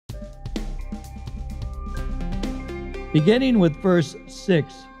Beginning with verse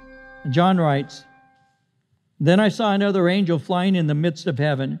 6, John writes, "Then I saw another angel flying in the midst of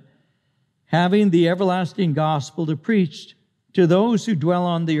heaven, having the everlasting gospel to preach to those who dwell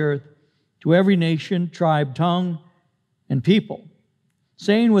on the earth, to every nation, tribe, tongue, and people,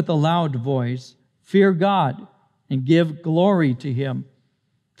 saying with a loud voice, 'Fear God and give glory to Him,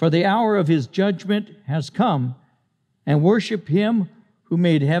 for the hour of His judgment has come, and worship Him who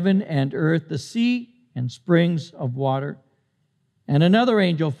made heaven and earth, the sea, and springs of water.' And another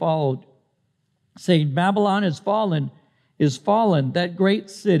angel followed, saying, 'Babylon is fallen, that great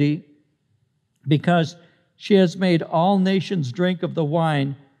city, because she has made all nations drink of the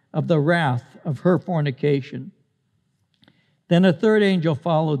wine of the wrath of her fornication.' Then a third angel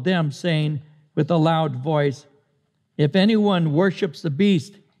followed them, saying with a loud voice, 'If anyone worships the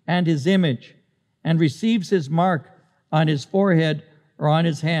beast and his image, and receives his mark on his forehead or on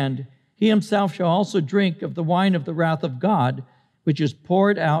his hand, he himself shall also drink of the wine of the wrath of God, which is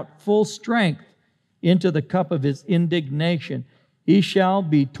poured out full strength into the cup of his indignation. He shall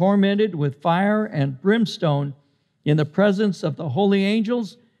be tormented with fire and brimstone in the presence of the holy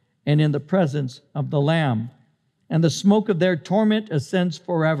angels and in the presence of the Lamb. And the smoke of their torment ascends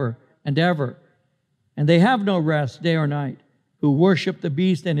forever and ever. And they have no rest day or night, who worship the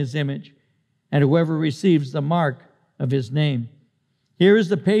beast and his image, and whoever receives the mark of his name. Here is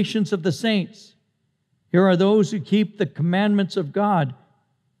the patience of the saints. Here are those who keep the commandments of God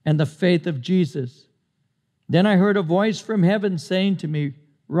and the faith of Jesus.' Then I heard a voice from heaven saying to me,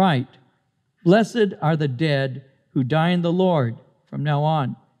 'Write, blessed are the dead who die in the Lord from now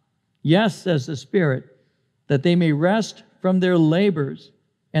on. Yes, says the Spirit, that they may rest from their labors,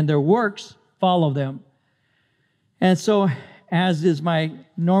 and their works follow them.'" And so, as is my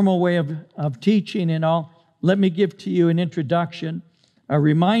normal way of teaching and all, let me give to you an introduction, a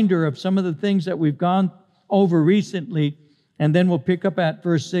reminder of some of the things that we've gone over recently, and then we'll pick up at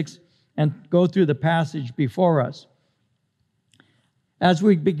verse 6 and go through the passage before us. As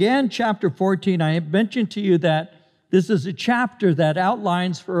we began chapter 14, I have mentioned to you that this is a chapter that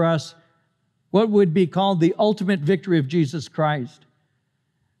outlines for us what would be called the ultimate victory of Jesus Christ.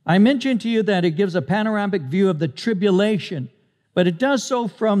 I mentioned to you that it gives a panoramic view of the tribulation, but it does so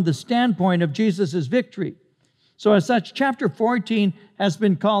from the standpoint of Jesus' victory. So as such, chapter 14 has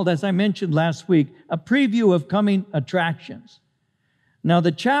been called, as I mentioned last week, a preview of coming attractions. Now,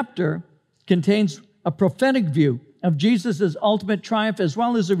 the chapter contains a prophetic view of Jesus' ultimate triumph as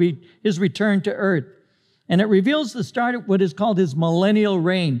well as his return to earth. And it reveals the start of what is called his millennial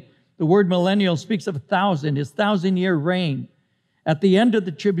reign. The word millennial speaks of his 1,000-year reign at the end of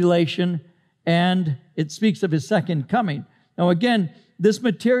the tribulation, and it speaks of his second coming. Now, again, this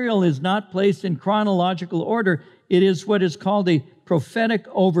material is not placed in chronological order. It is what is called a prophetic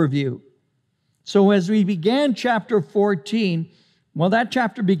overview. So as we began chapter 14, well, that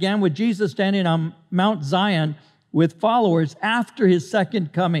chapter began with Jesus standing on Mount Zion with followers after his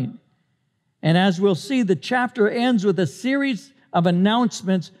second coming. And as we'll see, the chapter ends with a series of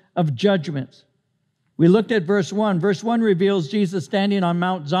announcements of judgments. We looked at verse 1. Verse 1 reveals Jesus standing on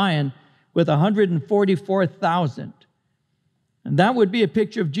Mount Zion with 144,000. And that would be a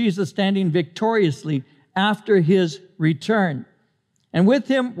picture of Jesus standing victoriously after his return. And with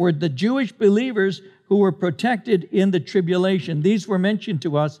him were the Jewish believers who were protected in the tribulation. These were mentioned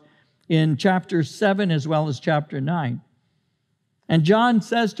to us in chapter 7 as well as chapter 9. And John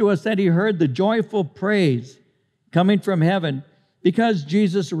says to us that he heard the joyful praise coming from heaven because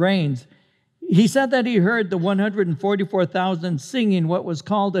Jesus reigns. He said that he heard the 144,000 singing what was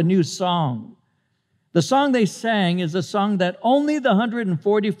called a new song. The song they sang is a song that only the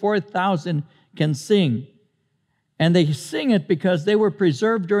 144,000 can sing. And they sing it because they were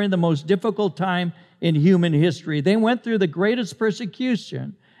preserved during the most difficult time in human history. They went through the greatest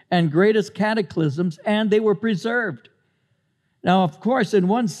persecution and greatest cataclysms, and they were preserved. Now, of course, in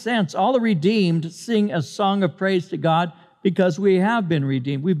one sense, all the redeemed sing a song of praise to God because we have been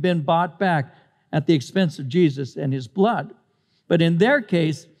redeemed. We've been bought back at the expense of Jesus and his blood. But in their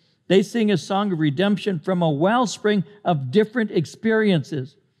case, they sing a song of redemption from a wellspring of different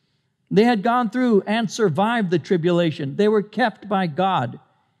experiences. They had gone through and survived the tribulation. They were kept by God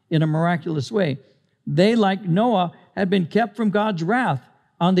in a miraculous way. They, like Noah, had been kept from God's wrath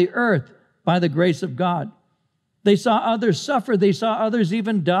on the earth by the grace of God. They saw others suffer. They saw others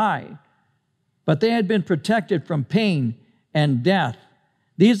even die. But they had been protected from pain and death.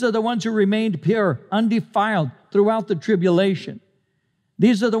 These are the ones who remained pure, undefiled throughout the tribulation.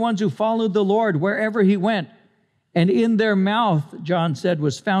 These are the ones who followed the Lord wherever he went. And in their mouth, John said,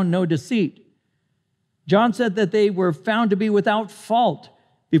 was found no deceit. John said that they were found to be without fault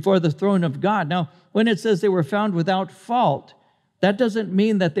before the throne of God. Now, when it says they were found without fault, that doesn't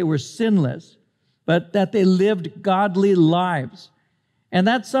mean that they were sinless, but that they lived godly lives. And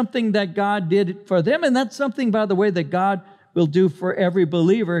that's something that God did for them, and that's something, by the way, that God will do for every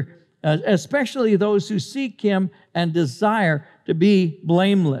believer, especially those who seek Him and desire to be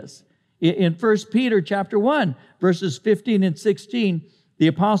blameless. In 1 Peter chapter 1, verses 15 and 16, the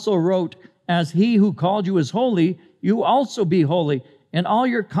apostle wrote, "As He who called you is holy, you also be holy in all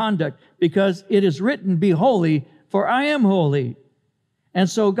your conduct, because it is written, 'Be holy, for I am holy.'" And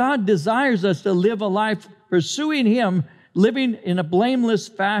so God desires us to live a life pursuing Him, living in a blameless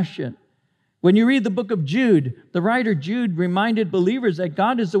fashion. When you read the book of Jude, the writer Jude reminded believers that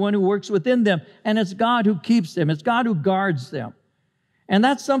God is the one who works within them, and it's God who keeps them. It's God who guards them. And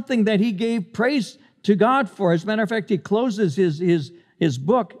that's something that he gave praise to God for. As a matter of fact, he closes his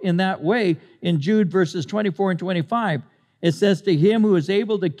book in that way in Jude verses 24 and 25. It says, "To Him who is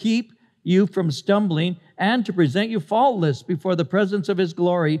able to keep you from stumbling and to present you faultless before the presence of His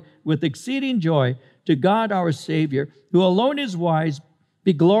glory with exceeding joy, to God our Savior, who alone is wise,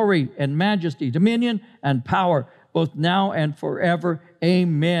 be glory and majesty, dominion and power, both now and forever.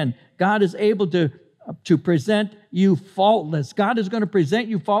 Amen." God is able to present you faultless. God is going to present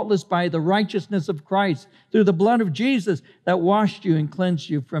you faultless by the righteousness of Christ through the blood of Jesus that washed you and cleansed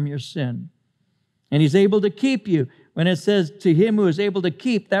you from your sin. And He's able to keep you. When it says, "To Him who is able to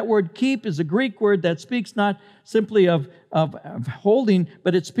keep," that word keep is a Greek word that speaks not simply of holding,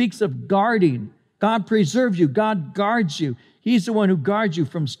 but it speaks of guarding. God preserves you. God guards you. He's the one who guards you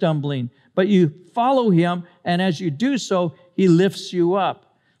from stumbling. But you follow Him, and as you do so, He lifts you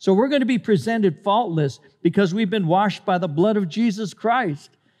up. So we're going to be presented faultless because we've been washed by the blood of Jesus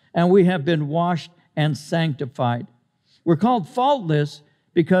Christ, and we have been washed and sanctified. We're called faultless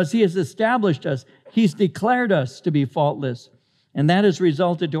because He has established us. He's declared us to be faultless, and that has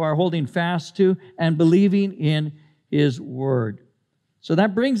resulted to our holding fast to and believing in His Word. So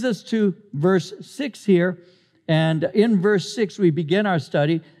that brings us to verse 6 here, and in verse 6 we begin our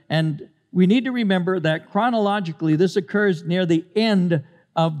study, and we need to remember that chronologically this occurs near the end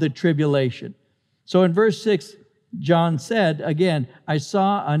of the tribulation. So in verse 6, John said, again, "I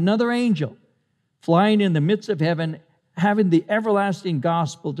saw another angel flying in the midst of heaven, having the everlasting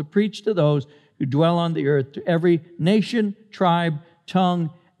gospel to preach to those who dwell on the earth, to every nation, tribe, tongue,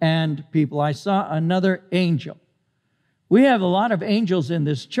 and people." I saw another angel. We have a lot of angels in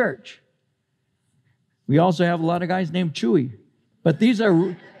this church. We also have a lot of guys named Chewy. But these are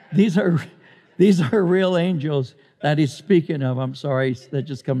real angels that he's speaking of. I'm sorry, that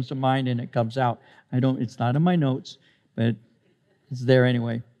just comes to mind and it comes out. It's not in my notes, but it's there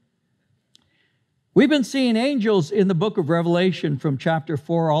anyway. We've been seeing angels in the book of Revelation from chapter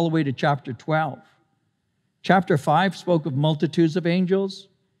 4 all the way to chapter 12. Chapter 5 spoke of multitudes of angels.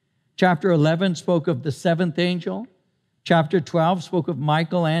 Chapter 11 spoke of the seventh angel. Chapter 12 spoke of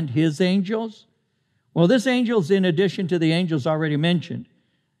Michael and his angels. Well, this angel's in addition to the angels already mentioned.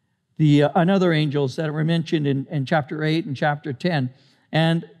 The another angels that were mentioned in chapter 8 and chapter 10.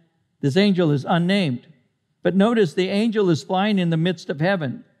 And this angel is unnamed. But notice the angel is flying in the midst of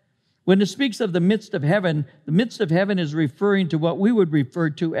heaven. When it speaks of the midst of heaven is referring to what we would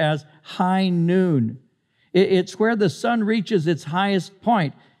refer to as high noon. It's where the sun reaches its highest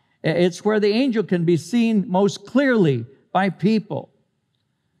point. It's where the angel can be seen most clearly by people.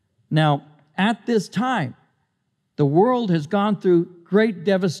 Now, at this time, the world has gone through great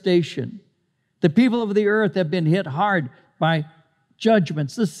devastation. The people of the earth have been hit hard by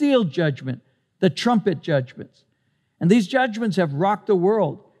judgments, the sealed judgment, the trumpet judgments. And these judgments have rocked the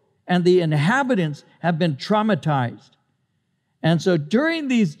world, and the inhabitants have been traumatized. And so during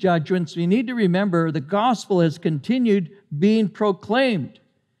these judgments, we need to remember the gospel has continued being proclaimed.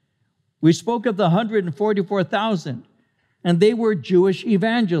 We spoke of the 144,000, and they were Jewish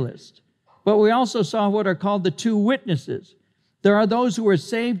evangelists. But we also saw what are called the two witnesses. There are those who were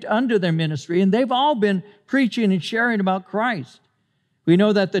saved under their ministry, and they've all been preaching and sharing about Christ. We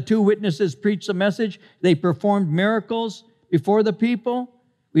know that the two witnesses preached the message. They performed miracles before the people.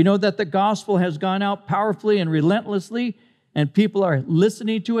 We know that the gospel has gone out powerfully and relentlessly, and people are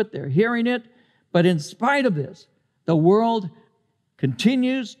listening to it, they're hearing it. But in spite of this, the world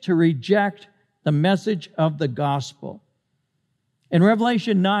continues to reject the message of the gospel. In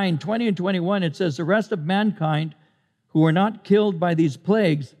Revelation 9, 20 and 21, it says, "The rest of mankind who were not killed by these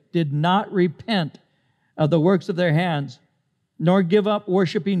plagues did not repent of the works of their hands, nor give up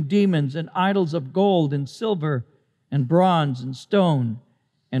worshiping demons and idols of gold and silver and bronze and stone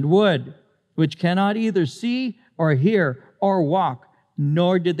and wood, which cannot either see or hear or walk,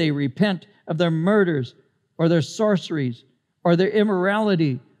 nor did they repent of their murders or their sorceries or their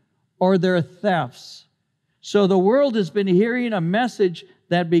immorality or their thefts. So the world has been hearing a message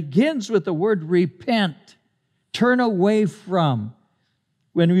that begins with the word repent, turn away from.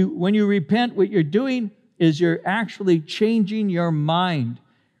 When you repent, what you're doing is you're actually changing your mind.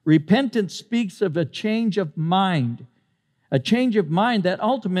 Repentance speaks of a change of mind that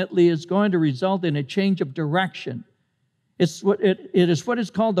ultimately is going to result in a change of direction. It is what is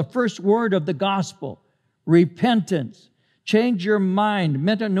called the first word of the gospel, repentance. Change your mind,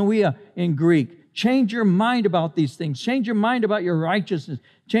 metanoia in Greek. Change your mind about these things. Change your mind about your righteousness.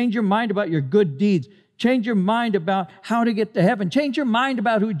 Change your mind about your good deeds. Change your mind about how to get to heaven. Change your mind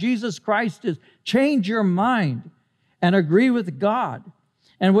about who Jesus Christ is. Change your mind and agree with God.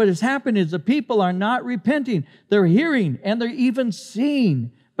 And what has happened is the people are not repenting. They're hearing and they're even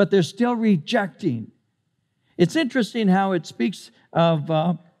seeing, but they're still rejecting. It's interesting how it speaks of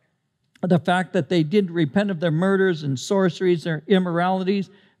the fact that they didn't repent of their murders and sorceries, their immoralities,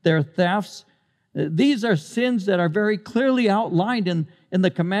 their thefts. These are sins that are very clearly outlined in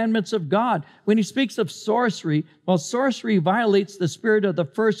the commandments of God. When he speaks of sorcery, well, sorcery violates the spirit of the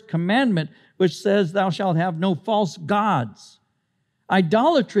first commandment, which says, thou shalt have no false gods.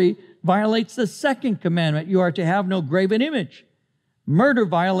 Idolatry violates the second commandment. You are to have no graven image. Murder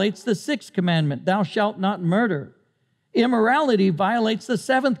violates the sixth commandment. Thou shalt not murder. Immorality violates the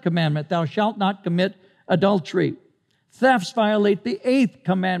seventh commandment. Thou shalt not commit adultery. Thefts violate the eighth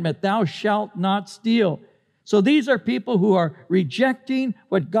commandment. Thou shalt not steal. So these are people who are rejecting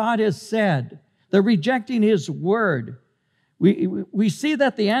what God has said. They're rejecting his word. We see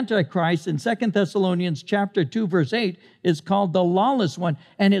that the Antichrist in 2 Thessalonians chapter 2, verse 8 is called the lawless one,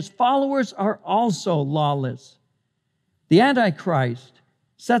 and his followers are also lawless. The Antichrist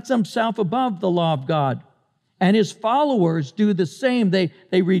sets himself above the law of God, and his followers do the same. They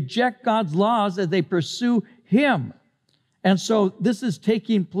reject God's laws as they pursue him. And so this is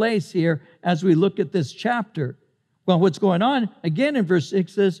taking place here as we look at this chapter. Well, what's going on? Again, in verse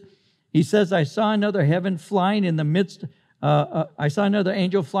 6 he says, I saw another heaven flying in the midst I saw another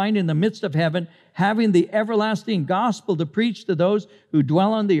angel flying in the midst of heaven, having the everlasting gospel to preach to those who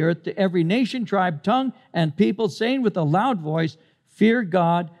dwell on the earth, to every nation, tribe, tongue, and people, saying with a loud voice, fear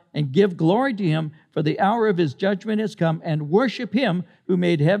God and give glory to him, for the hour of his judgment has come, and worship him who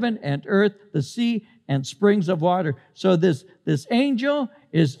made heaven and earth, the sea, and springs of water. So this angel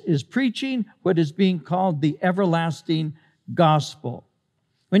is preaching what is being called the everlasting gospel.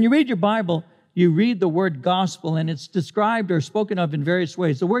 When you read your Bible, you read the word gospel, and it's described or spoken of in various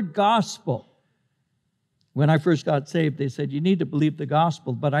ways. The word gospel, when I first got saved, they said, you need to believe the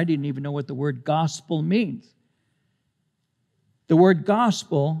gospel, but I didn't even know what the word gospel means. The word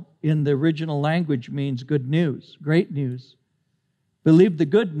gospel in the original language means good news, great news. Believe the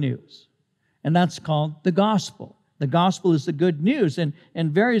good news, and that's called the gospel. The gospel is the good news, and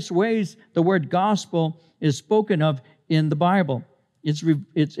in various ways, the word gospel is spoken of in the Bible.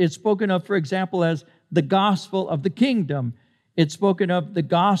 It's spoken of, for example, as the gospel of the kingdom. It's spoken of the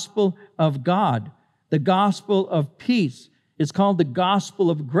gospel of God, the gospel of peace. It's called the gospel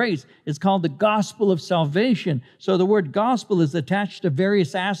of grace. It's called the gospel of salvation. So the word gospel is attached to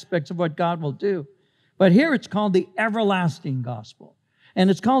various aspects of what God will do. But here it's called the everlasting gospel. And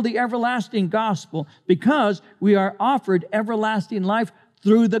it's called the everlasting gospel because we are offered everlasting life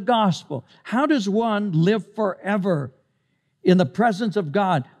through the gospel. How does one live forever in the presence of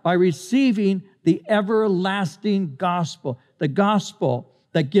God? By receiving the everlasting gospel, the gospel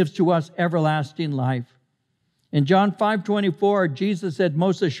that gives to us everlasting life. In John 5:24, Jesus said,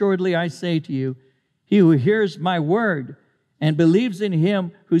 most assuredly I say to you, he who hears my word and believes in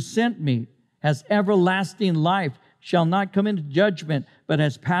him who sent me has everlasting life, shall not come into judgment, but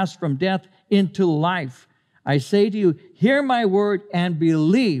has passed from death into life. I say to you, hear my word and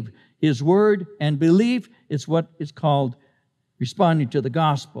believe. His word and belief is what is called responding to the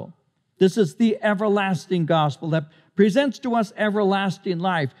gospel. This is the everlasting gospel that presents to us everlasting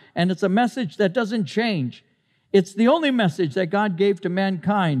life, and it's a message that doesn't change. It's the only message that God gave to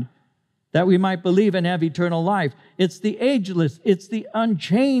mankind that we might believe and have eternal life. It's the ageless, it's the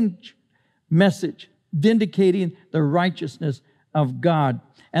unchanged message vindicating the righteousness of God.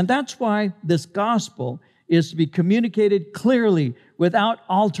 And that's why this gospel is to be communicated clearly without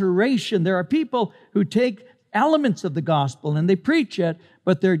alteration. There are people who take elements of the gospel and they preach it,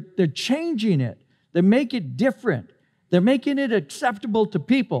 but they're changing it. They make it different. They're making it acceptable to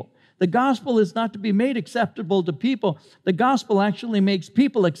people. The gospel is not to be made acceptable to people. The gospel actually makes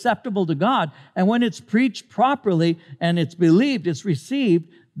people acceptable to God. And when it's preached properly and it's believed, it's received,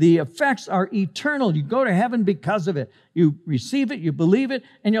 the effects are eternal. You go to heaven because of it. You receive it, you believe it,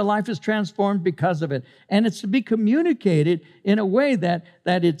 and your life is transformed because of it. And it's to be communicated in a way that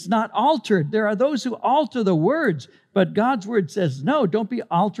it's not altered. There are those who alter the words, but God's word says, no, don't be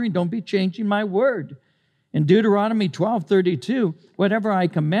altering, don't be changing my word. In Deuteronomy 12:32, whatever I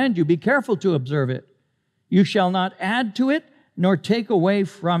command you, be careful to observe it. You shall not add to it, nor take away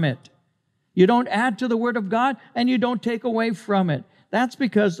from it. You don't add to the word of God, and you don't take away from it. That's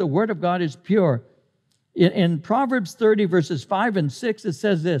because the word of God is pure. In Proverbs 30, verses 5 and 6, it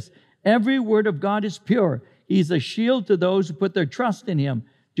says this, every word of God is pure. He's a shield to those who put their trust in him.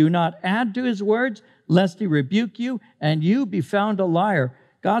 Do not add to his words, lest he rebuke you, and you be found a liar.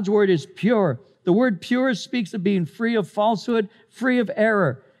 God's word is pure. The word pure speaks of being free of falsehood, free of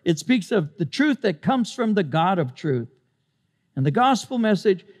error. It speaks of the truth that comes from the God of truth. And the gospel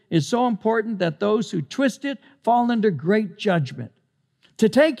message is so important that those who twist it fall under great judgment. To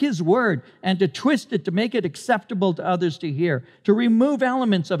take his word and to twist it to make it acceptable to others to hear, to remove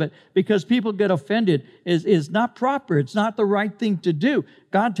elements of it because people get offended is not proper. It's not the right thing to do.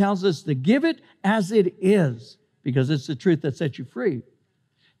 God tells us to give it as it is because it's the truth that sets you free.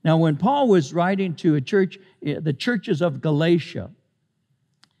 Now, when Paul was writing to a church, the churches of Galatia,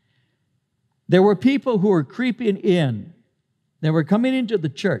 there were people who were creeping in. They were coming into the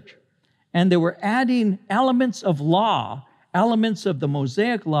church, and they were adding elements of law, elements of the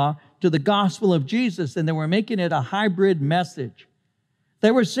Mosaic law, to the gospel of Jesus, and they were making it a hybrid message. They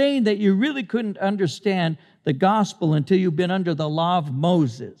were saying that you really couldn't understand the gospel until you've been under the law of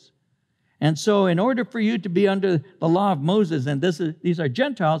Moses. And so in order for you to be under the law of Moses, and these are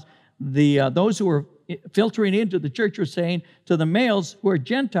Gentiles, those who were filtering into the church were saying to the males who are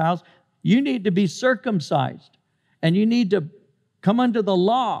Gentiles, you need to be circumcised, and you need to come under the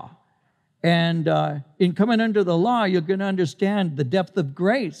law. And in coming under the law, you're going to understand the depth of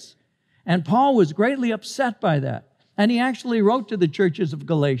grace. And Paul was greatly upset by that. And he actually wrote to the churches of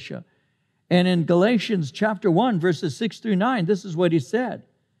Galatia. And in Galatians chapter 1, verses 6 through 9, this is what he said.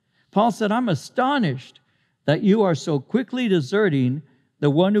 Paul said, I'm astonished that you are so quickly deserting the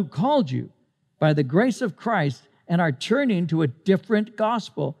one who called you by the grace of Christ and are turning to a different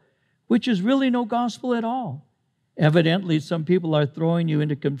gospel, which is really no gospel at all. Evidently, some people are throwing you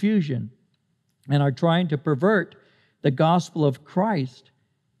into confusion and are trying to pervert the gospel of Christ.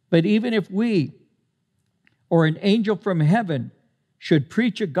 But even if we or an angel from heaven should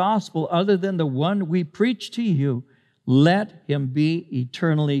preach a gospel other than the one we preach to you, let him be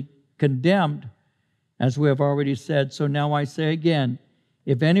eternally condemned, as we have already said. So now I say again,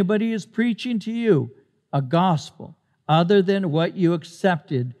 if anybody is preaching to you a gospel other than what you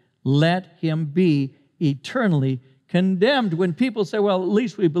accepted, let him be eternally condemned. When people say, well, at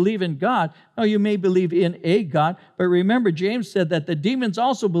least we believe in God. No, you may believe in a God, but remember, James said that the demons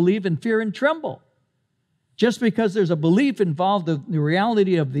also believe in fear and tremble. Just because there's a belief involved in the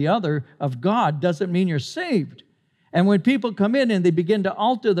reality of the other, of God, doesn't mean you're saved. And when people come in and they begin to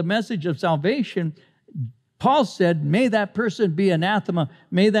alter the message of salvation, Paul said, may that person be anathema.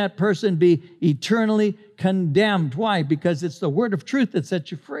 May that person be eternally condemned. Why? Because it's the word of truth that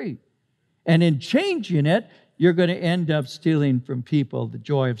sets you free. And in changing it, you're going to end up stealing from people the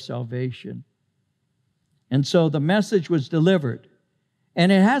joy of salvation. And so the message was delivered. And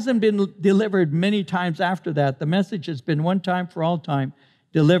it hasn't been delivered many times after that. The message has been one time for all time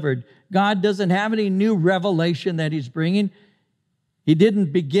delivered. God doesn't have any new revelation that he's bringing. He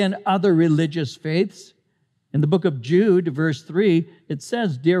didn't begin other religious faiths. In the book of Jude, verse 3, it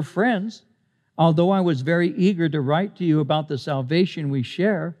says, dear friends, although I was very eager to write to you about the salvation we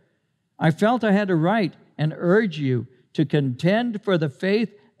share, I felt I had to write and urge you to contend for the faith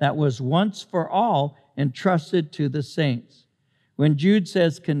that was once for all entrusted to the saints. When Jude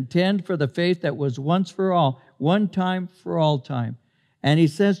says contend for the faith that was once for all, one time for all time, and he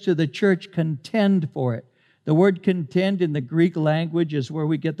says to the church, contend for it. The word contend in the Greek language is where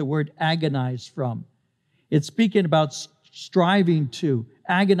we get the word agonize from. It's speaking about striving to,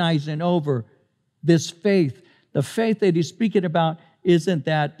 agonizing over this faith. The faith that he's speaking about isn't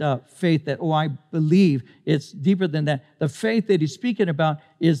that faith that, I believe. It's deeper than that. The faith that he's speaking about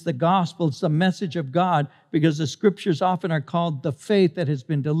is the gospel. It's the message of God, because the scriptures often are called the faith that has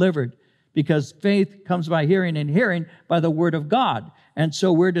been delivered, because faith comes by hearing and hearing by the word of God. And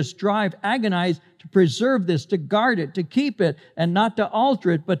so we're to strive, agonize to preserve this, to guard it, to keep it, and not to alter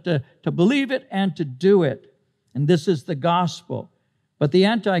it, but to believe it and to do it. And this is the gospel. But the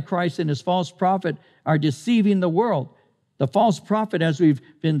Antichrist and his false prophet are deceiving the world. The false prophet, as we've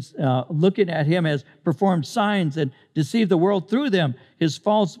been looking at him, has performed signs and deceived the world through them. His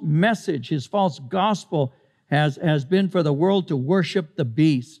false message, his false gospel has been for the world to worship the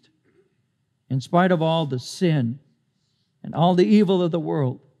beast. In spite of all the sin and all the evil of the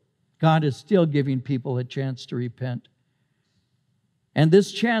world, God is still giving people a chance to repent. And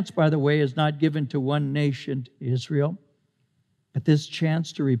this chance, by the way, is not given to one nation, Israel, but this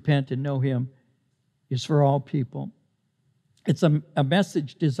chance to repent and know Him is for all people. It's a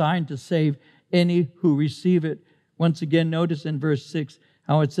message designed to save any who receive it. Once again, notice in verse 6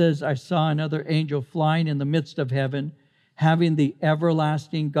 how it says, I saw another angel flying in the midst of heaven, having the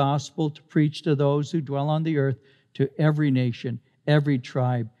everlasting gospel to preach to those who dwell on the earth, to every nation, every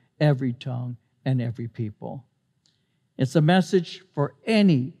tribe, every tongue, and every people. It's a message for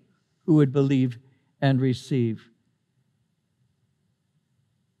any who would believe and receive.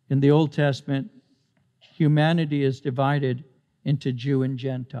 In the Old Testament, humanity is divided into Jew and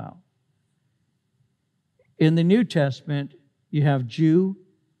Gentile. In the New Testament, you have Jew,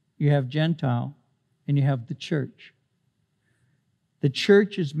 you have Gentile, and you have the church. The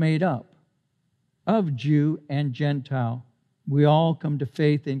church is made up of Jew and Gentile. We all come to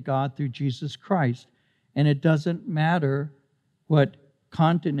faith in God through Jesus Christ. And it doesn't matter what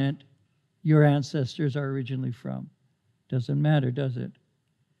continent your ancestors are originally from. Doesn't matter, does it?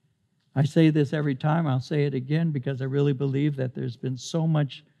 I say this every time. I'll say it again because I really believe that there's been so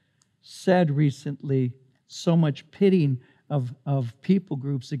much said recently, so much pitting of people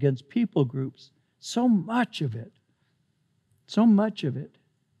groups against people groups. So much of it. So much of it.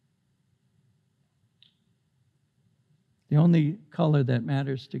 The only color that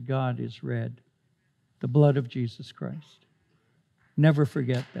matters to God is red. The blood of Jesus Christ. Never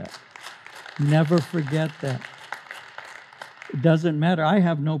forget that. Never forget that. It doesn't matter. I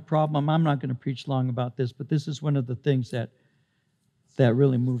have no problem. I'm not going to preach long about this, but this is one of the things that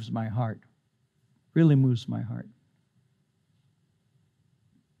really moves my heart. Really moves my heart.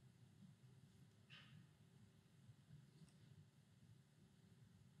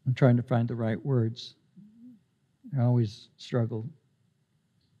 I'm trying to find the right words. I always struggle.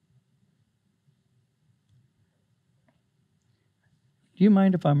 Do you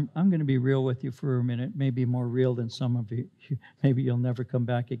mind if I'm going to be real with you for a minute, maybe more real than some of you. Maybe you'll never come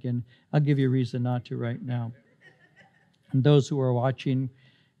back again. I'll give you a reason not to right now. And those who are watching,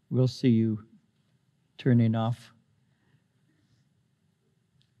 we'll see you turning off.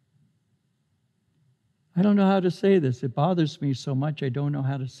 I don't know how to say this. It bothers me so much I don't know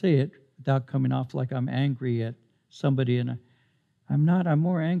how to say it without coming off like I'm angry at somebody. And I'm not. I'm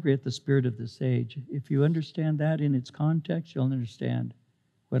more angry at the spirit of this age. If you understand that in its context, you'll understand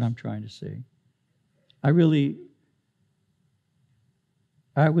what I'm trying to say. I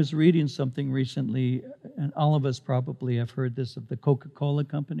was reading something recently, and all of us probably have heard this, of the Coca-Cola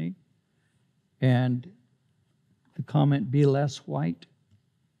company, and the comment, be less white.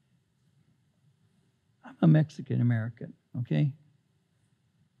 I'm a Mexican-American, okay?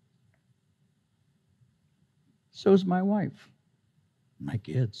 So's my wife. My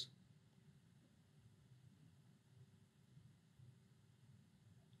kids.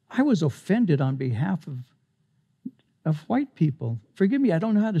 I was offended on behalf of white people. Forgive me, I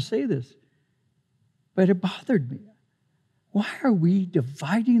don't know how to say this, but it bothered me. Why are we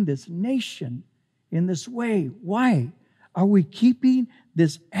dividing this nation in this way? Why are we keeping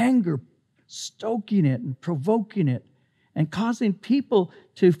this anger, stoking it and provoking it and causing people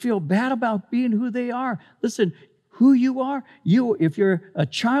to feel bad about being who they are? Listen, who you are, if you're a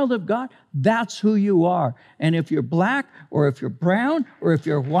child of God, that's who you are. And if you're black, or if you're brown, or if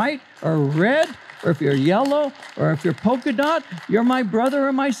you're white, or red, or if you're yellow, or if you're polka dot, you're my brother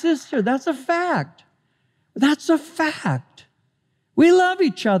or my sister. That's a fact. That's a fact. We love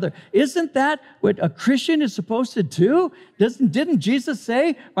each other. Isn't that what a Christian is supposed to do? Didn't Jesus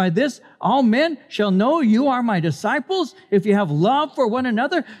say, by this all men shall know you are my disciples, if you have love for one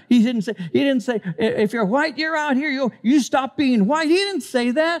another? He didn't say, if you're white, you're out here, you stop being white. He didn't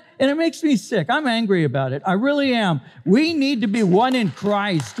say that, and it makes me sick. I'm angry about it. I really am. We need to be one in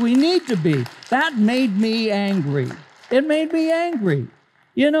Christ. We need to be. That made me angry. It made me angry.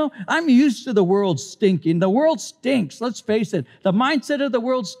 You know, I'm used to the world stinking. The world stinks. Let's face it. The mindset of the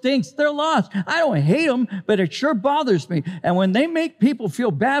world stinks. They're lost. I don't hate them, but it sure bothers me. And when they make people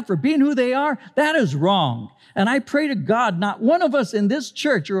feel bad for being who they are, that is wrong. And I pray to God, not one of us in this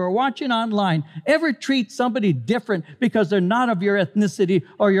church or watching online ever treat somebody different because they're not of your ethnicity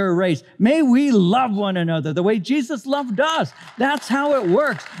or your race. May we love one another the way Jesus loved us. That's how it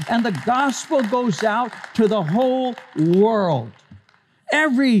works. And the gospel goes out to the whole world.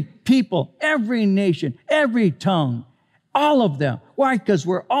 Every people, every nation, every tongue, all of them. Why? Because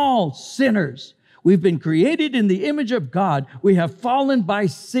we're all sinners. We've been created in the image of God. We have fallen by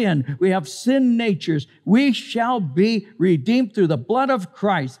sin. We have sin natures. We shall be redeemed through the blood of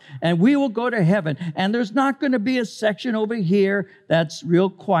Christ, and we will go to heaven. And there's not going to be a section over here that's real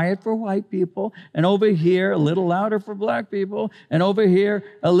quiet for white people, and over here a little louder for black people, and over here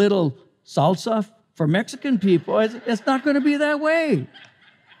a little salsa for Mexican people. It's not going to be that way.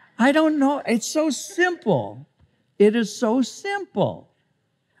 I don't know. It's so simple. It is so simple.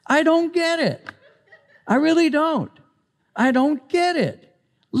 I don't get it. I really don't. I don't get it.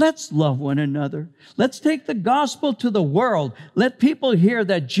 Let's love one another. Let's take the gospel to the world. Let people hear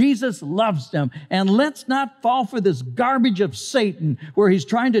that Jesus loves them. And let's not fall for this garbage of Satan where he's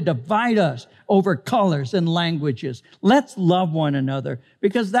trying to divide us over colors and languages. Let's love one another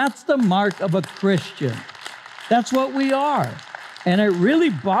because that's the mark of a Christian. That's what we are. And it really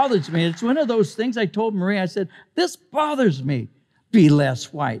bothers me. It's one of those things I told Marie. I said, this bothers me. Be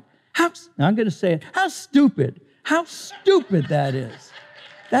less white. I'm going to say it. How stupid that is.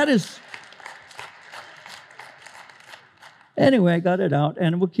 That is. Anyway, I got it out,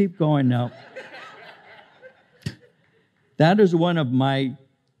 and we'll keep going now. That is one of my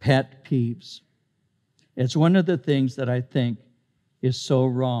pet peeves. It's one of the things that I think is so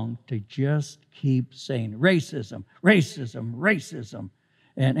wrong to just keep saying racism, racism, racism.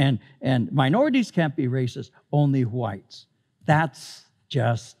 And minorities can't be racist, only whites. That's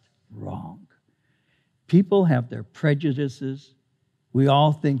just wrong. People have their prejudices. We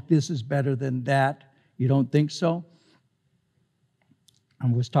all think this is better than that. You don't think so? I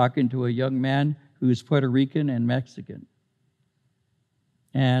was talking to a young man who's Puerto Rican and Mexican.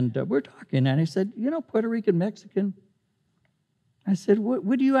 And we're talking, and I said, Puerto Rican, Mexican. I said,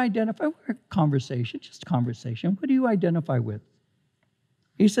 what do you identify? Conversation, just conversation. What do you identify with?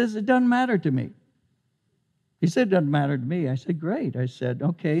 He says, it doesn't matter to me. He said, it doesn't matter to me. I said, great. I said,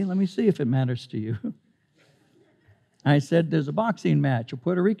 okay, let me see if it matters to you. I said, there's a boxing match. A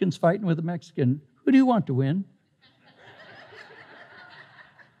Puerto Rican's fighting with a Mexican. Who do you want to win?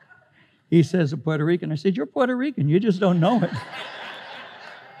 He says, a Puerto Rican. I said, you're Puerto Rican. You just don't know it.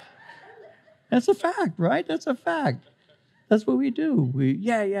 That's a fact, right? That's a fact. That's what we do.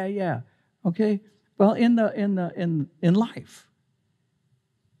 Yeah. Okay. Well, in life,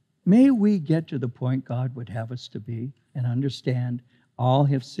 may we get to the point God would have us to be and understand all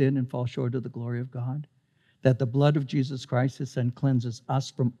have sinned and fall short of the glory of God, that the blood of Jesus Christ, his son, cleanses us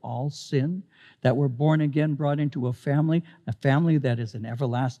from all sin, that we're born again, brought into a family that is an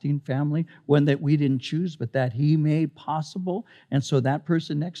everlasting family, one that we didn't choose, but that he made possible. And so that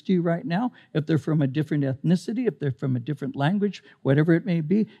person next to you right now, if they're from a different ethnicity, if they're from a different language, whatever it may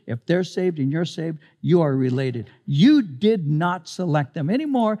be, if they're saved and you're saved, you are related. You did not select them any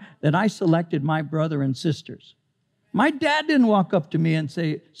more than I selected my brother and sisters. My dad didn't walk up to me and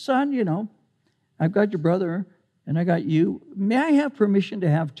say, son, I've got your brother and I got you. May I have permission to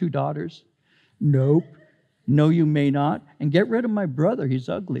have 2 daughters? Nope. No, you may not. And get rid of my brother. He's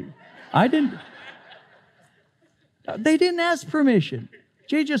ugly. They didn't ask permission.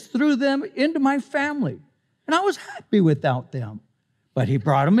 Jay just threw them into my family. And I was happy without them. But he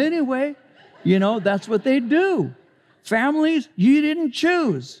brought them anyway. That's what they do. Families, you didn't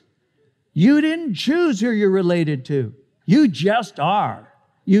choose. You didn't choose who you're related to. You just are.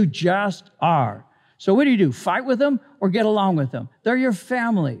 You just are. So what do? Fight with them or get along with them? They're your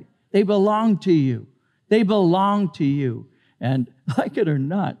family. They belong to you. They belong to you. And like it or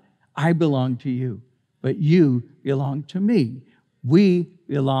not, I belong to you. But you belong to me. We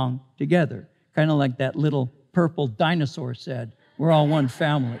belong together. Kind of like that little purple dinosaur said, we're all one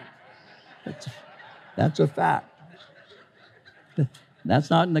family. That's a fact.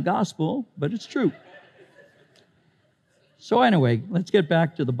 That's not in the gospel, but it's true. So anyway, let's get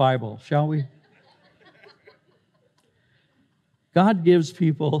back to the Bible, shall we? God gives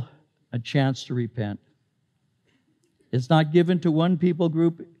people a chance to repent. It's not given to one people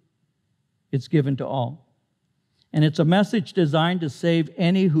group, it's given to all. And it's a message designed to save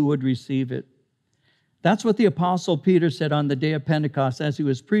any who would receive it. That's what the Apostle Peter said on the day of Pentecost as he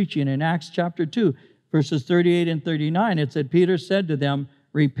was preaching in Acts chapter 2, verses 38 and 39. It said, Peter said to them,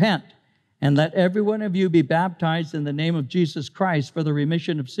 repent, and let every one of you be baptized in the name of Jesus Christ for the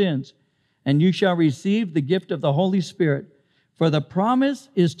remission of sins, and you shall receive the gift of the Holy Spirit. For the promise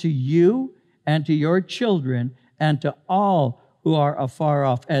is to you and to your children and to all who are afar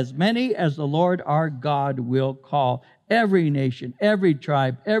off, as many as the Lord our God will call. Every nation, every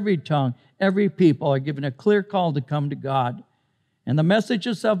tribe, every tongue, every people are given a clear call to come to God. And the message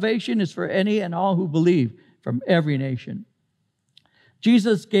of salvation is for any and all who believe from every nation.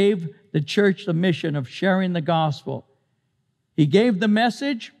 Jesus gave the church the mission of sharing the gospel. He gave the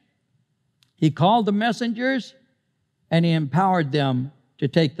message. He called the messengers, and he empowered them to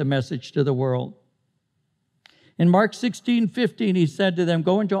take the message to the world. In Mark 16:15, he said to them,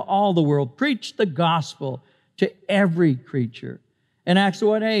 go into all the world, preach the gospel to every creature. In Acts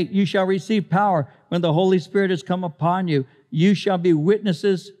 1:8, you shall receive power when the Holy Spirit has come upon you. You shall be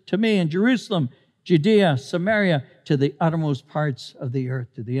witnesses to me in Jerusalem, Judea, Samaria, to the uttermost parts of the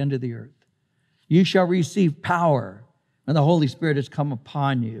earth, to the end of the earth. You shall receive power when the Holy Spirit has come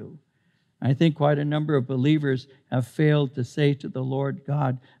upon you. I think quite a number of believers have failed to say to the Lord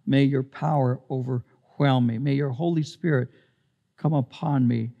God, may your power overwhelm me. May your Holy Spirit come upon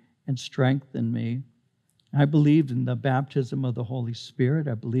me and strengthen me. I believe in the baptism of the Holy Spirit.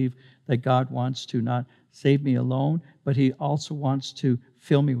 I believe that God wants to not save me alone, but he also wants to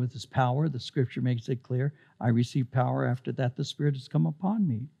fill me with his power. The scripture makes it clear. I receive power after that the Spirit has come upon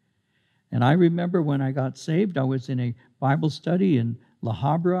me. And I remember when I got saved, I was in a Bible study in La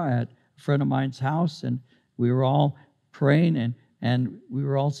Habra at a friend of mine's house, and we were all praying, and we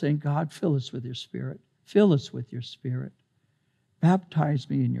were all saying, God, fill us with your Spirit. Fill us with your Spirit. Baptize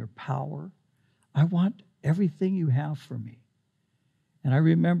me in your power. I want everything you have for me. And I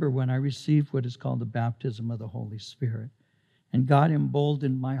remember when I received what is called the baptism of the Holy Spirit, and God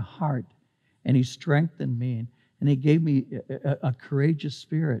emboldened my heart, and he strengthened me, and he gave me a courageous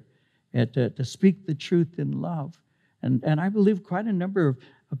spirit to speak the truth in love. And I believe quite a number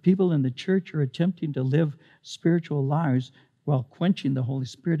of people in the church are attempting to live spiritual lives while quenching the Holy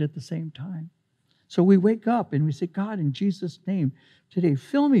Spirit at the same time. So we wake up and we say, God, in Jesus' name, today,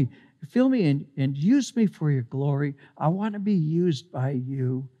 fill me and use me for your glory. I want to be used by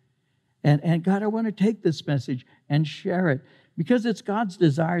you. And God, I want to take this message and share it because it's God's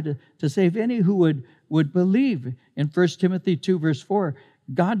desire to save any who would believe. In 1 Timothy 2, verse 4,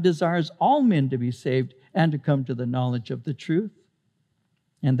 God desires all men to be saved and to come to the knowledge of the truth.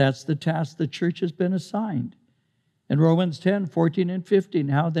 And that's the task the church has been assigned. In Romans 10, 14 and 15,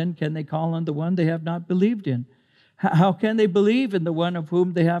 how then can they call on the one they have not believed in? How can they believe in the one of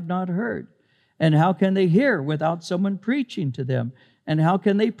whom they have not heard? And how can they hear without someone preaching to them? And how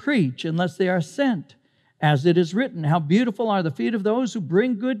can they preach unless they are sent? As it is written, how beautiful are the feet of those who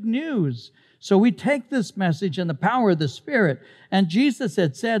bring good news. So we take this message in the power of the Spirit. And Jesus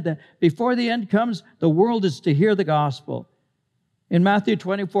had said that before the end comes, the world is to hear the gospel. In Matthew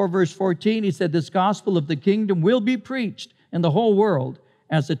 24, verse 14, he said, this gospel of the kingdom will be preached in the whole world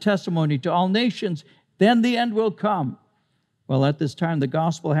as a testimony to all nations. Then the end will come. Well, at this time, the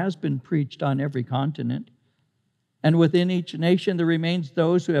gospel has been preached on every continent. And within each nation, there remains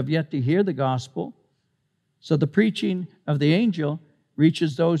those who have yet to hear the gospel. So the preaching of the angel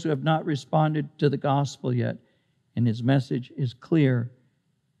reaches those who have not responded to the gospel yet. And his message is clear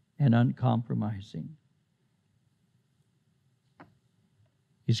and uncompromising.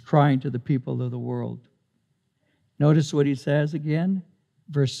 He's crying to the people of the world. Notice what he says again.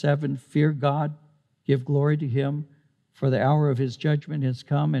 Verse 7, fear God, give glory to him, for the hour of his judgment has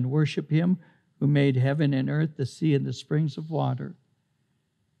come, and worship him who made heaven and earth, the sea, and the springs of water.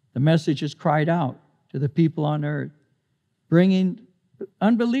 The message is cried out to the people on earth, bringing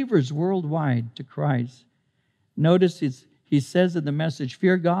unbelievers worldwide to Christ. Notice he says in the message,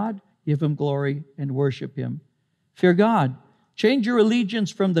 fear God, give him glory, and worship him. Fear God. Change your allegiance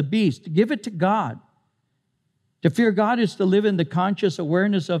from the beast. Give it to God. To fear God is to live in the conscious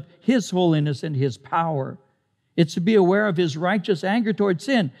awareness of his holiness and his power. It's to be aware of his righteous anger toward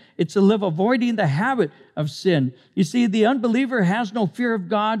sin. It's to live avoiding the habit of sin. You see, the unbeliever has no fear of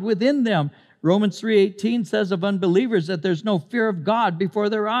God within them. Romans 3:18 says of unbelievers that there's no fear of God before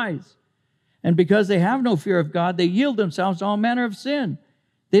their eyes. And because they have no fear of God, they yield themselves to all manner of sin.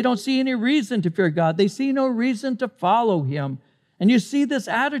 They don't see any reason to fear God. They see no reason to follow him. And you see this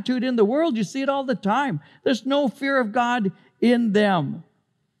attitude in the world. You see it all the time. There's no fear of God in them.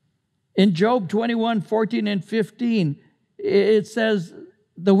 In Job 21, 14 and 15, it says,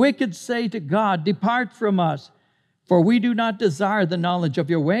 the wicked say to God, depart from us, for we do not desire the knowledge of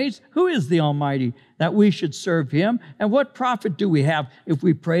your ways. Who is the Almighty that we should serve him? And what profit do we have if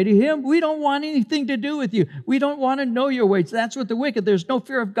we pray to him? We don't want anything to do with you. We don't want to know your ways. That's what the wicked, there's no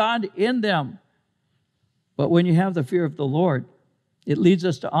fear of God in them. But when you have the fear of the Lord, it leads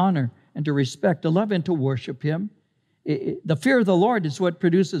us to honor and to respect, to love and to worship him. The fear of the Lord is what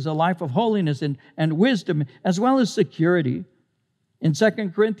produces a life of holiness and wisdom, as well as security. In 2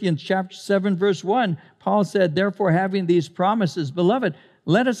 Corinthians chapter 7, verse 1, Paul said, therefore, having these promises, beloved,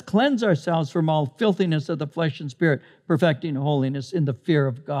 let us cleanse ourselves from all filthiness of the flesh and spirit, perfecting holiness in the fear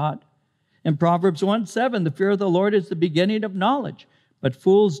of God. In Proverbs 1:7, the fear of the Lord is the beginning of knowledge, but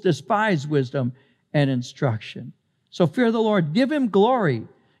fools despise wisdom and instruction. So fear the Lord. Give him glory.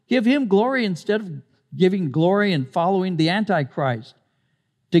 Give him glory instead of giving glory and following the Antichrist.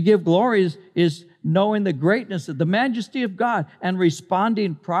 To give glory is knowing the greatness of the majesty of God and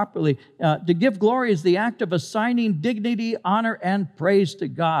responding properly. To give glory is the act of assigning dignity, honor, and praise to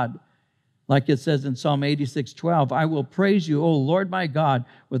God. Like it says in Psalm 86:12, I will praise you, O Lord my God,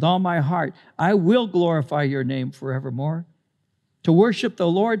 with all my heart. I will glorify your name forevermore. To worship the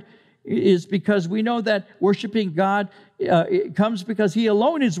Lord is because we know that worshiping God it comes because he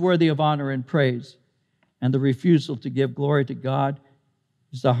alone is worthy of honor and praise. And the refusal to give glory to God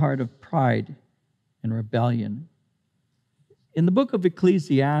is the heart of pride and rebellion. In the book of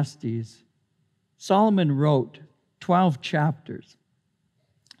Ecclesiastes, Solomon wrote 12 chapters.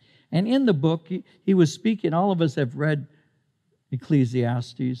 And in the book, he was speaking, all of us have read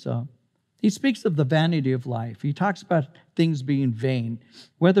Ecclesiastes. He speaks of the vanity of life. He talks about things being vain,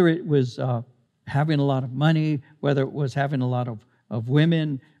 whether it was having a lot of money, whether it was having a lot of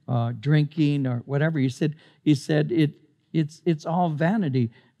women, drinking, or whatever. He said it's all vanity,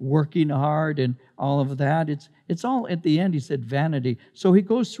 working hard and all of that. It's all, at the end, he said, vanity. So he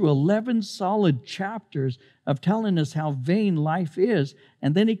goes through 11 solid chapters of telling us how vain life is.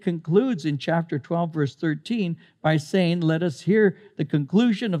 And then he concludes in chapter 12, verse 13, by saying, let us hear the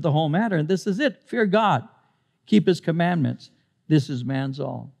conclusion of the whole matter. And this is it. Fear God. Keep his commandments. This is man's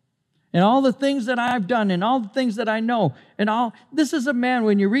all. And all the things that I've done and all the things that I know, this is a man,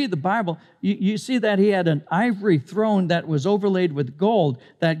 when you read the Bible, you see that he had an ivory throne that was overlaid with gold.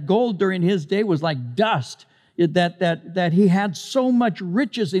 That gold during his day was like dust. That he had so much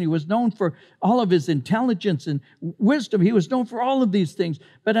riches, and he was known for all of his intelligence and wisdom. He was known for all of these things.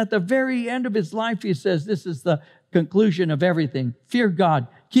 But at the very end of his life, he says, this is the conclusion of everything. Fear God,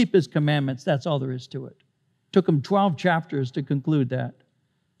 keep his commandments. That's all there is to it. Took him 12 chapters to conclude that.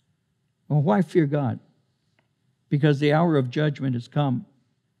 Well, why fear God? Because the hour of judgment has come.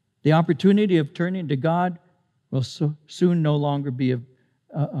 The opportunity of turning to God will soon no longer be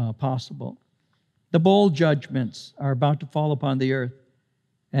possible. The bowl judgments are about to fall upon the earth,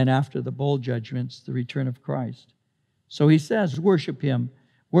 and after the bowl judgments, the return of Christ. So he says, worship him.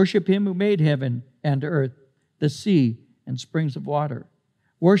 Worship him who made heaven and earth, the sea and springs of water.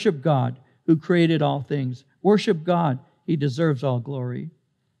 Worship God who created all things. Worship God. He deserves all glory.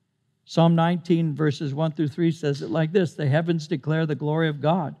 Psalm 19, verses 1 through 3 says it like this: the heavens declare the glory of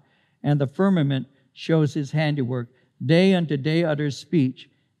God, and the firmament shows his handiwork. Day unto day utters speech.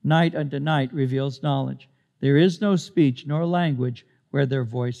 Night unto night reveals knowledge. There is no speech nor language where their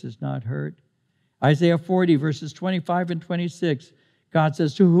voice is not heard. Isaiah 40, verses 25 and 26, God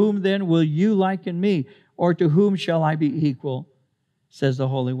says, to whom then will you liken me, or to whom shall I be equal? Says the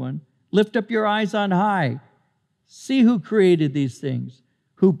Holy One. Lift up your eyes on high. See who created these things,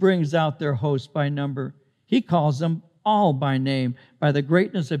 who brings out their hosts by number. He calls them all by name, by the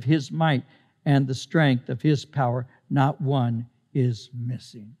greatness of his might and the strength of his power. Not one is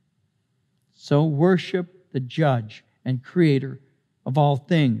missing. So worship the judge and creator of all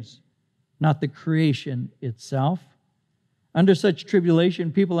things, not the creation itself. Under such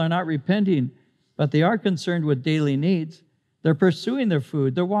tribulation, people are not repenting, but they are concerned with daily needs. They're pursuing their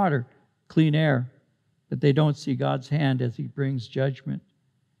food, their water, clean air, but they don't see God's hand as he brings judgment.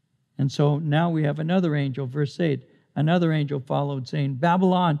 And so now we have another angel, verse 8. Another angel followed, saying,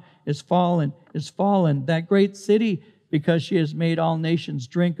 Babylon is fallen, that great city, because she has made all nations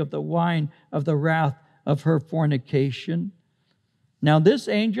drink of the wine of the wrath of her fornication. Now this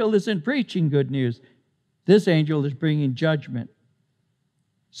angel isn't preaching good news. This angel is bringing judgment.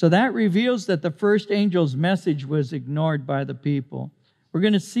 So that reveals that the first angel's message was ignored by the people. We're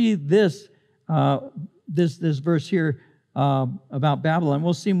going to see this verse here about Babylon.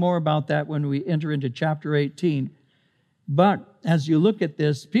 We'll see more about that when we enter into chapter 18. But as you look at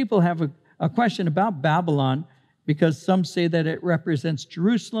this, people have a question about Babylon, because some say that it represents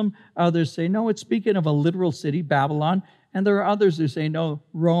Jerusalem. Others say, no, it's speaking of a literal city, Babylon. And there are others who say, no,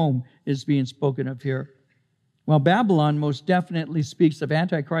 Rome is being spoken of here. Well, Babylon most definitely speaks of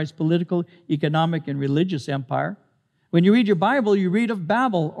Antichrist's political, economic, and religious empire. When you read your Bible, you read of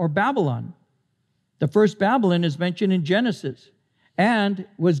Babel or Babylon. The first Babylon is mentioned in Genesis and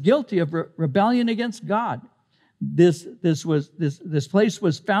was guilty of rebellion against God. This place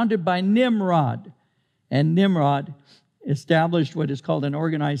was founded by Nimrod. And Nimrod established what is called an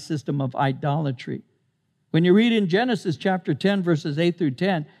organized system of idolatry. When you read in Genesis chapter 10, verses 8 through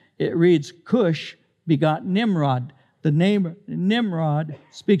 10, it reads, Cush begot Nimrod. The name Nimrod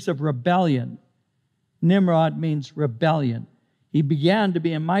speaks of rebellion. Nimrod means rebellion. He began to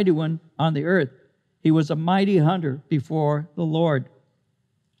be a mighty one on the earth. He was a mighty hunter before the Lord.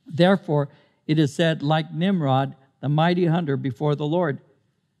 Therefore, it is said, like Nimrod, the mighty hunter before the Lord.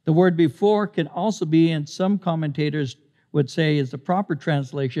 The word before can also be, and some commentators would say is the proper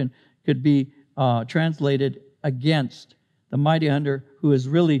translation, could be translated against. The mighty hunter who is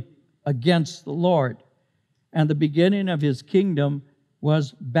really against the Lord. And the beginning of his kingdom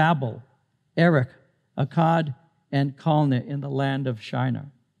was Babel, Erech, Akkad, and Calneh in the land of Shinar.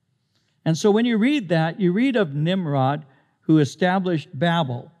 And so when you read that, you read of Nimrod who established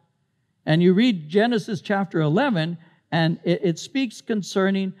Babel. And you read Genesis chapter 11, and it speaks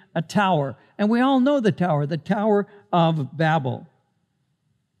concerning a tower. And we all know the Tower of Babel.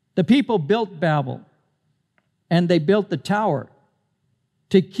 The people built Babel, and they built the tower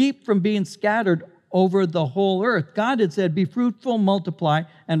to keep from being scattered over the whole earth. God had said, be fruitful, multiply,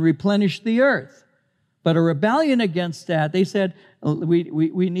 and replenish the earth. But a rebellion against that, they said,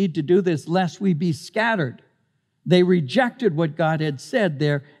 we need to do this lest we be scattered. They rejected what God had said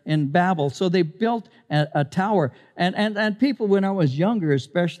there in Babel. So they built a tower. And people, when I was younger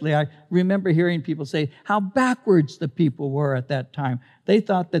especially, I remember hearing people say how backwards the people were at that time. They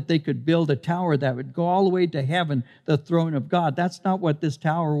thought that they could build a tower that would go all the way to heaven, the throne of God. That's not what this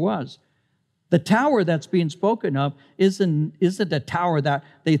tower was. The tower that's being spoken of isn't a tower that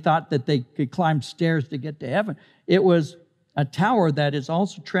they thought that they could climb stairs to get to heaven. It was a tower that is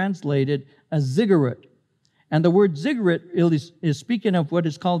also translated a ziggurat. And the word ziggurat is speaking of what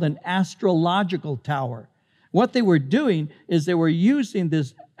is called an astrological tower. What they were doing is they were using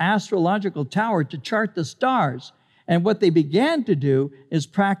this astrological tower to chart the stars. And what they began to do is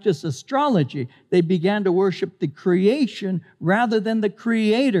practice astrology. They began to worship the creation rather than the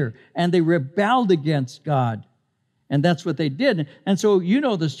Creator. And they rebelled against God. And that's what they did. And so you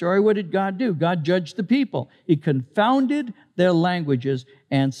know the story. What did God do? God judged the people. He confounded their languages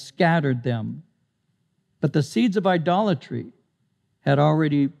and scattered them. But the seeds of idolatry had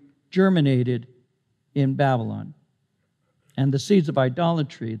already germinated in Babylon. And the seeds of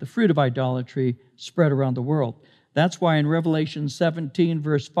idolatry, the fruit of idolatry, spread around the world. That's why in Revelation 17,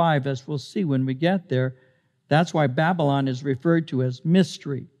 verse 5, as we'll see when we get there, that's why Babylon is referred to as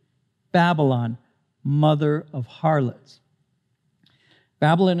mystery. Babylon, mother of harlots.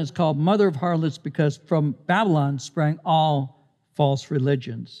 Babylon is called mother of harlots because from Babylon sprang all false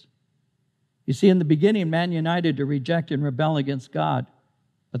religions. You see, in the beginning, man united to reject and rebel against God,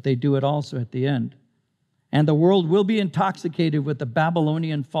 but they do it also at the end. And the world will be intoxicated with the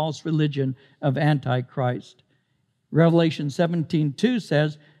Babylonian false religion of Antichrist. Revelation 17:2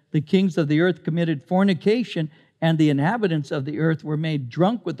 says, the kings of the earth committed fornication, and the inhabitants of the earth were made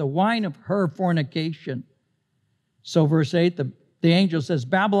drunk with the wine of her fornication. So verse 8, the angel says,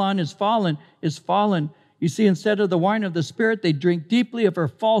 Babylon is fallen. You see, instead of the wine of the Spirit, they drink deeply of her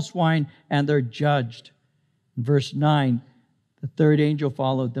false wine, and they're judged. In verse 9, the third angel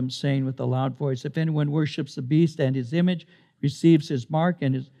followed them, saying with a loud voice, if anyone worships the beast and his image, receives his mark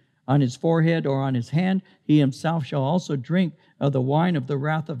and on his forehead or on his hand, he himself shall also drink of the wine of the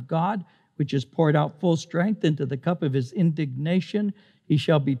wrath of God, which is poured out full strength into the cup of his indignation. He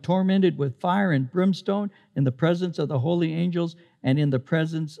shall be tormented with fire and brimstone in the presence of the holy angels and in the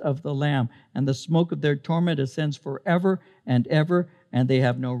presence of the Lamb. And the smoke of their torment ascends forever and ever, and they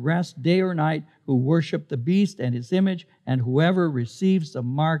have no rest day or night who worship the beast and his image, and whoever receives the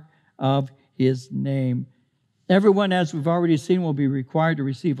mark of his name. Everyone, as we've already seen, will be required to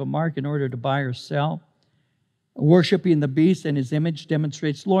receive a mark in order to buy or sell. Worshipping the beast and his image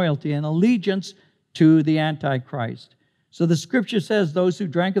demonstrates loyalty and allegiance to the Antichrist. So the scripture says those who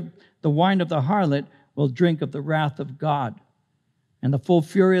drank of the wine of the harlot will drink of the wrath of God. And the full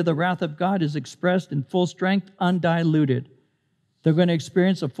fury of the wrath of God is expressed in full strength, undiluted. They're going to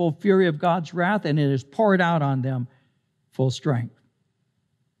experience the full fury of God's wrath, and it is poured out on them full strength.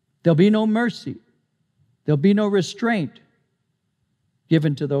 There'll be no mercy. There'll be no restraint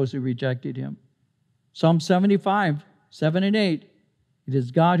given to those who rejected him. Psalm 75, 7 and 8, it is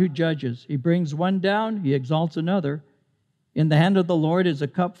God who judges. He brings one down, he exalts another. In the hand of the Lord is a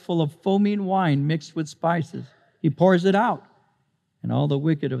cup full of foaming wine mixed with spices. He pours it out, and all the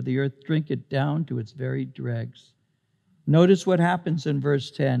wicked of the earth drink it down to its very dregs. Notice what happens in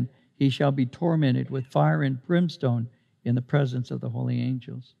verse 10. He shall be tormented with fire and brimstone in the presence of the holy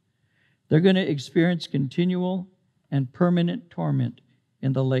angels. They're going to experience continual and permanent torment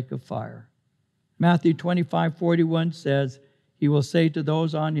in the lake of fire. Matthew 25:41 says, he will say to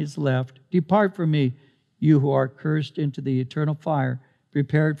those on his left, depart from me, you who are cursed, into the eternal fire,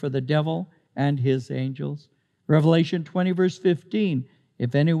 prepared for the devil and his angels. Revelation 20, verse 15,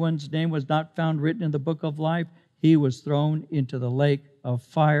 if anyone's name was not found written in the book of life, he was thrown into the lake of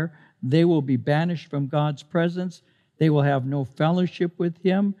fire. They will be banished from God's presence. They will have no fellowship with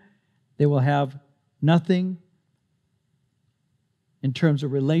him. They will have nothing in terms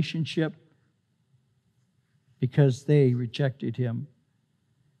of relationship because they rejected him.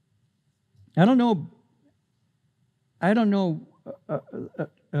 I don't know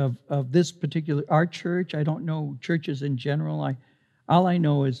of this particular, our church. I don't know churches in general. All I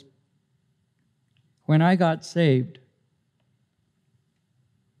know is when I got saved,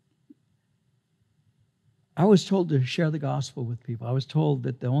 I was told to share the gospel with people. I was told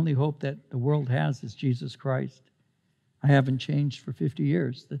that the only hope that the world has is Jesus Christ. I haven't changed for 50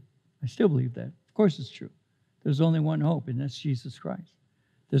 years. I still believe that. Of course it's true. There's only one hope, and that's Jesus Christ.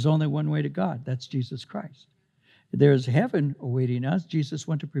 There's only one way to God. That's Jesus Christ. There's heaven awaiting us. Jesus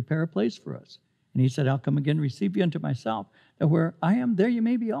went to prepare a place for us. And he said, I'll come again and receive you unto myself, that where I am, there you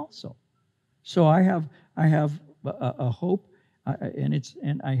may be also. So I have a hope,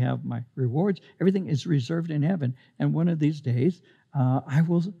 and I have my rewards. Everything is reserved in heaven. And one of these days, I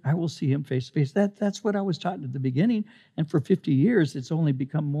will see him face to face. That's what I was taught at the beginning. And for 50 years, it's only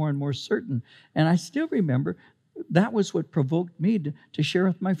become more and more certain. And I still remember that was what provoked me to share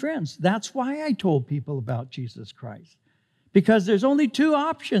with my friends. That's why I told people about Jesus Christ. Because there's only two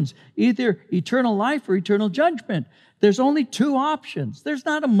options, either eternal life or eternal judgment. There's only two options. There's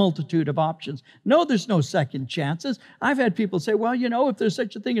not a multitude of options. No, there's no second chances. I've had people say, well, if there's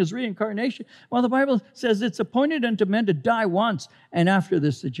such a thing as reincarnation, well, the Bible says it's appointed unto men to die once, and after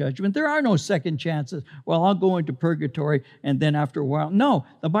this, the judgment. There are no second chances. Well, I'll go into purgatory, and then after a while. No,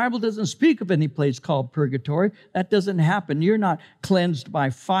 the Bible doesn't speak of any place called purgatory. That doesn't happen. You're not cleansed by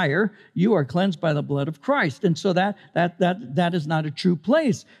fire. You are cleansed by the blood of Christ. And so that is not a true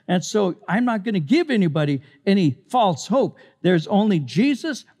place. And so I'm not going to give anybody any false hope. There's only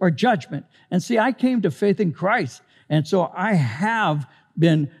Jesus or judgment. And see, I came to faith in Christ. And so I have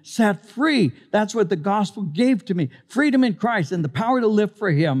been set free. That's what the gospel gave to me. Freedom in Christ and the power to live for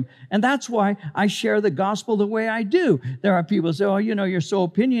him. And that's why I share the gospel the way I do. There are people who say, oh, you're so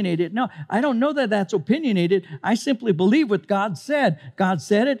opinionated. No, I don't know that that's opinionated. I simply believe what God said. God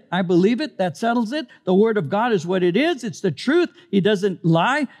said it. I believe it. That settles it. The word of God is what it is. It's the truth. He doesn't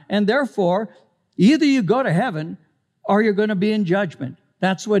lie. And therefore, either you go to heaven or you're going to be in judgment.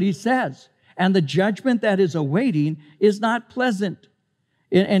 That's what he says. And the judgment that is awaiting is not pleasant.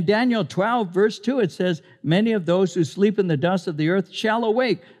 In Daniel 12, verse 2, it says, many of those who sleep in the dust of the earth shall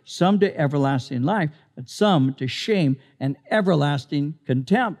awake, some to everlasting life, but some to shame and everlasting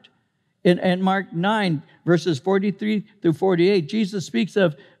contempt. In Mark 9, verses 43 through 48, Jesus speaks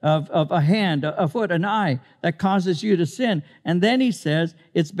of a hand, a foot, an eye that causes you to sin. And then he says,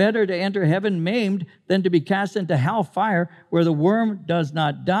 it's better to enter heaven maimed than to be cast into hell fire, where the worm does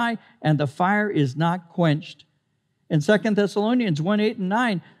not die and the fire is not quenched. In 2 Thessalonians 1, 8 and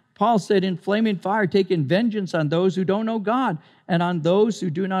 9, Paul said, in flaming fire, taking vengeance on those who don't know God and on those who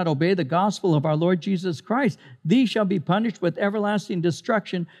do not obey the gospel of our Lord Jesus Christ. These shall be punished with everlasting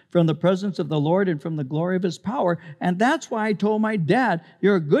destruction from the presence of the Lord and from the glory of his power. And that's why I told my dad,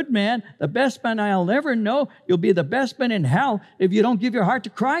 you're a good man, the best man I'll ever know. You'll be the best man in hell if you don't give your heart to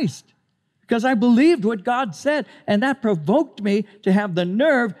Christ. Because I believed what God said, and that provoked me to have the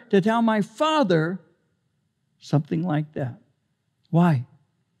nerve to tell my father something like that. Why?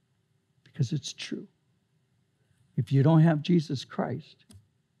 Because it's true. If you don't have Jesus Christ,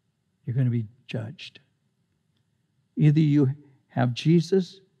 you're going to be judged. Either you have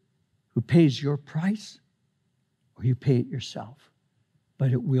Jesus who pays your price, or you pay it yourself.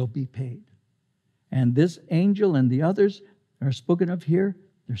 But it will be paid. And this angel and the others that are spoken of here,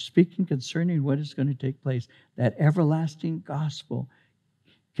 they're speaking concerning what is going to take place. That everlasting gospel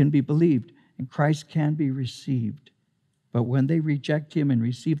can be believed, and Christ can be received. But when they reject him and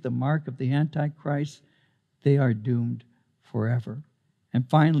receive the mark of the Antichrist, they are doomed forever. And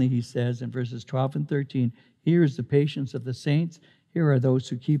finally, he says in verses 12 and 13, here is the patience of the saints. Here are those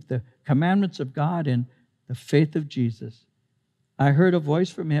who keep the commandments of God and the faith of Jesus. I heard a voice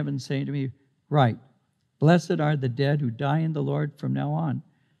from heaven saying to me, write, blessed are the dead who die in the Lord from now on.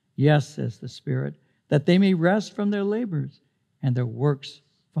 Yes, says the Spirit, that they may rest from their labors and their works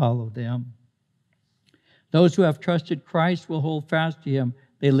follow them. Those who have trusted Christ will hold fast to him.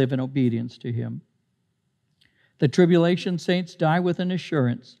 They live in obedience to him. The tribulation saints die with an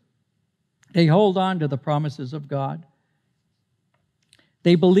assurance. They hold on to the promises of God.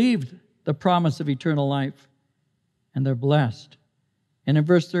 They believed the promise of eternal life, and they're blessed. And in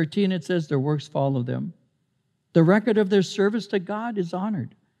verse 13 it says their works follow them. The record of their service to God is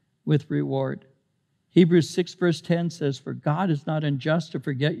honored with reward. Hebrews 6 verse 10 says, for God is not unjust to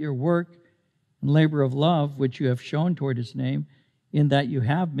forget your work and labor of love, which you have shown toward his name, in that you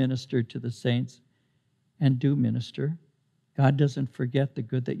have ministered to the saints and do minister. God doesn't forget the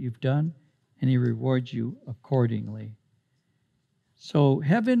good that you've done, and he rewards you accordingly. So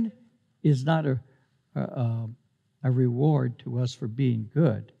heaven is not a reward to us for being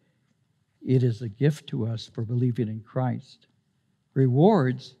good. It is a gift to us for believing in Christ.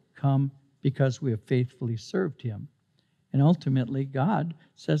 Rewards come because we have faithfully served him. And ultimately, God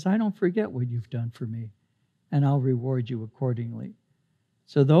says, I don't forget what you've done for me, and I'll reward you accordingly.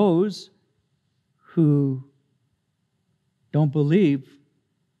 So those who don't believe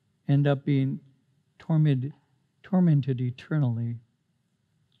end up being tormented eternally.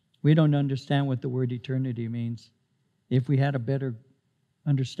 We don't understand what the word eternity means. If we had a better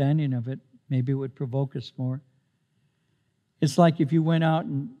understanding of it, maybe it would provoke us more. It's like if you went out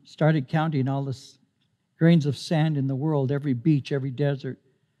and started counting all the grains of sand in the world, every beach, every desert,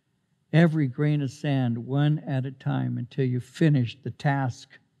 every grain of sand, one at a time, until you finished the task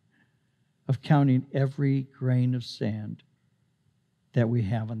of counting every grain of sand that we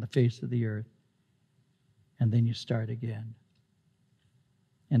have on the face of the earth. And then you start again.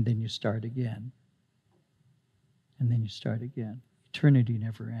 And then you start again. And then you start again. Eternity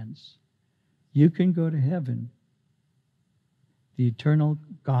never ends. You can go to heaven. The eternal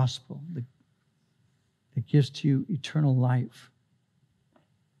gospel that gives to you eternal life.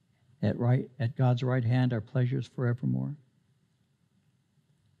 At God's right hand are pleasures forevermore.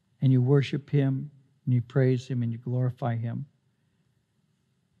 And you worship him, and you praise him, and you glorify him.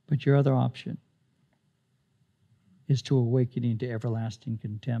 But your other option is to awakening to everlasting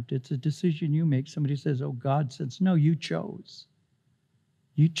contempt. It's a decision you make. Somebody says, oh, God says, no, you chose.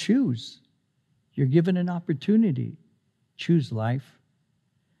 You choose. You're given an opportunity. Choose life.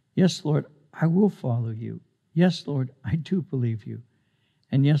 Yes, Lord, I will follow you. Yes, Lord, I do believe you.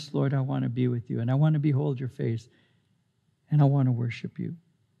 And yes, Lord, I want to be with you. And I want to behold your face. And I want to worship you.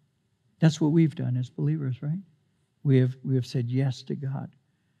 That's what we've done as believers, right? We have said yes to God.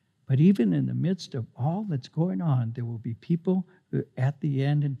 But even in the midst of all that's going on, there will be people who at the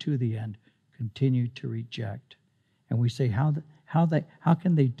end and to the end continue to reject. And we say, how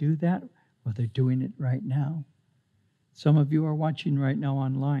can they do that? Well, they're doing it right now. Some of you are watching right now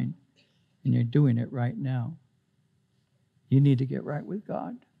online, and you're doing it right now. You need to get right with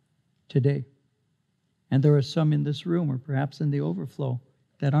God today. And there are some in this room, or perhaps in the overflow,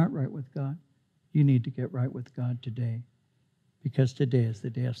 that aren't right with God. You need to get right with God today, because today is the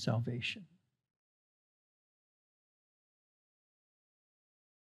day of salvation.